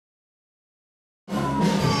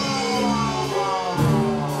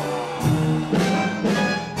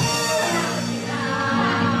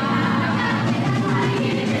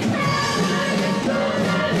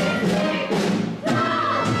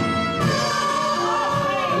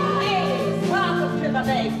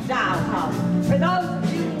For those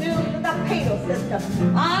of you new to the penal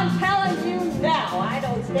system, I'm telling you now, I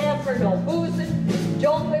don't stand for no boozing,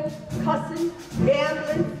 jumping, cussing,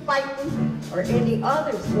 gambling, fighting, or any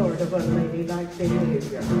other sort of unladylike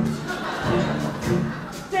behavior.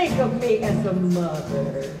 Think of me as a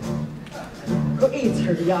mother who eats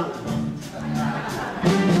her young.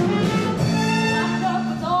 Locked up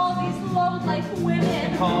with all these low-life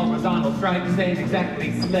women. Horizontal stripes ain't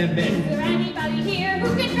exactly slimming. Is there anybody here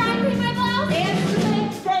who can dry clean my blouse? Answer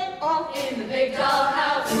me, stay off In the big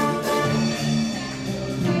dollhouse.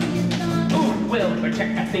 Ooh, Wilbur,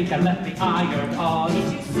 check, I think I left the iron on.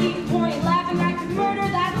 Did you see the boy laughing? I could murder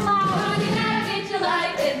that loud. Honey, that'll get your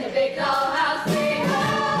life in the big dollhouse. Big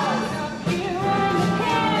house. Here on the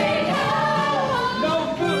big house. No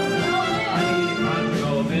food. I need a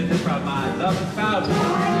conjugal visit from my lover's spouse.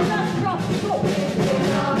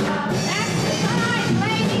 That's the time,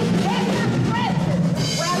 ladies. Get your presents.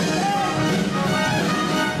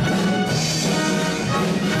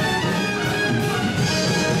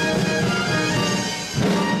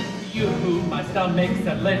 You, my stomach's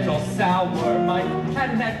a little sour. My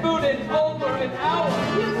hadn't had food in over an hour.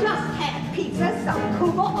 You just had pizza, some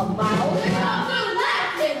kuba, a mouse. There's no food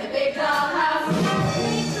left in the big dollhouse.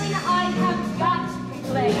 Basically, I have got to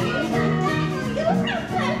complain. You have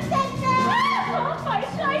said that now. Oh, my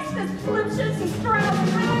shysters, flipshits, and straddles.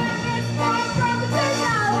 From the big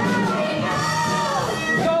dollhouse. Big house.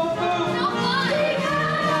 No food. No fun. Big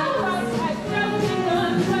house. I've just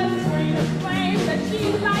begun to free the flame that she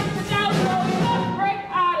likes to down. So let's break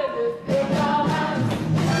out of this big dollhouse.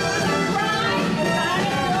 Right, you gotta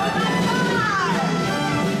go my fire.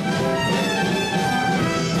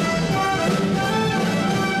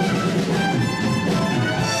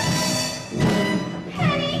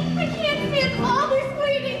 Penny, I can't stand all this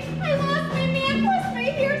bleeding. I lost my man, plus my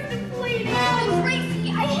hair's depleting. Oh, Tracy,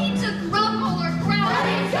 I hate to grumble or growl. But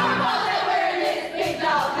it's your fault that we're in this big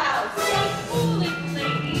dollhouse. Stay fooling,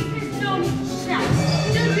 ladies. There's no need to shout.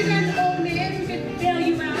 Don't you got an old man who can bail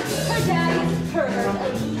you out? Her daddy's a pervert,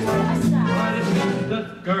 and he's on my side. Why does the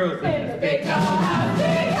girls In the big dollhouse.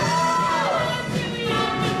 Big house. Do we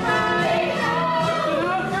have to cry? Big house.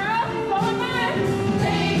 Little girl, follow mine.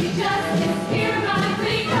 Lady Justice, hear my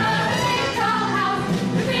plea. The big dollhouse.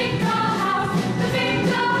 The big dollhouse. The big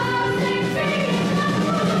dollhouse. The big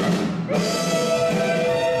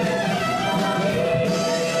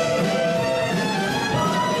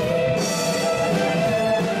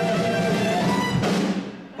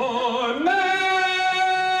for man?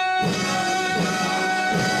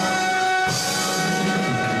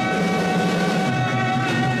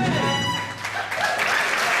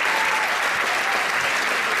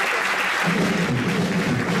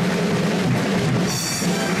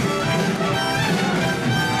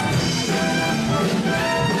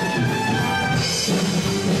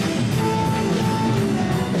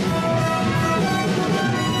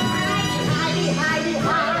 Hidey, hidey,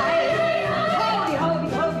 hidey. Holy, holy,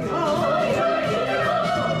 holy, holy.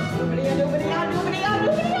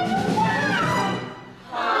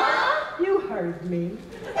 You heard me.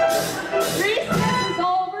 Recess is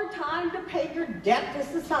over. Time to pay your debt to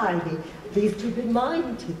society. Please keep in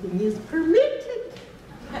mind, tipping is permitted.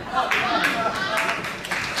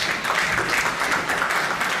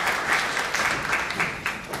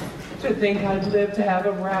 To think I'd live to have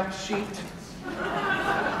a rap sheet.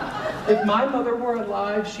 If my mother were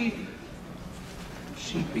alive, she'd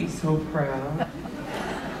be so proud.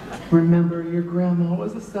 Remember, your grandma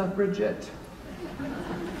was a suffragette.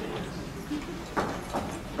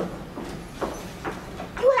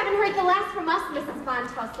 You haven't heard the last from us, Mrs. Von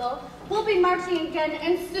Tussle. We'll be marching again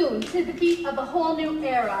and soon to the beat of a whole new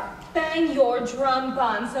era. Bang your drum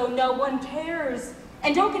gun so no one cares.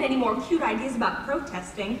 And don't get any more cute ideas about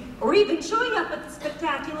protesting or even showing up at the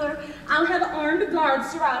spectacular. I'll have armed guards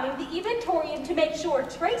surrounding the eventorium to make sure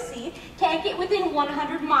Tracy can't get within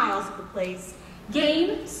 100 miles of the place.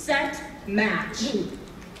 Game, set, match.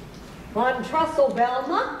 Von Tussle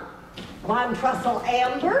Velma, Von Tussle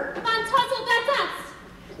Amber. Von Tussle, that's us.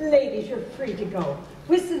 Ladies, you're free to go.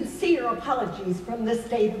 With sincere apologies from the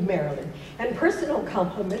state of Maryland and personal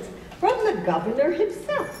compliments from the governor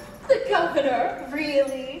himself. The governor?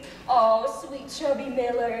 Really? Oh, sweet chubby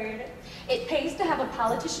Millard. It pays to have a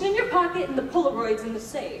politician in your pocket and the Polaroids in the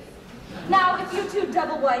safe. Now, if you two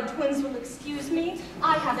double-wide twins will excuse me,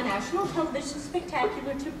 I have a national television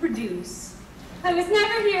spectacular to produce. I was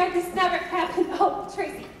never here, this never happened. Oh,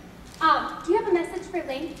 Tracy, do you have a message for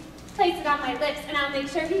Link? Place it on my lips and I'll make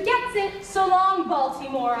sure he gets it. So long,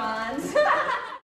 Baltimoreans.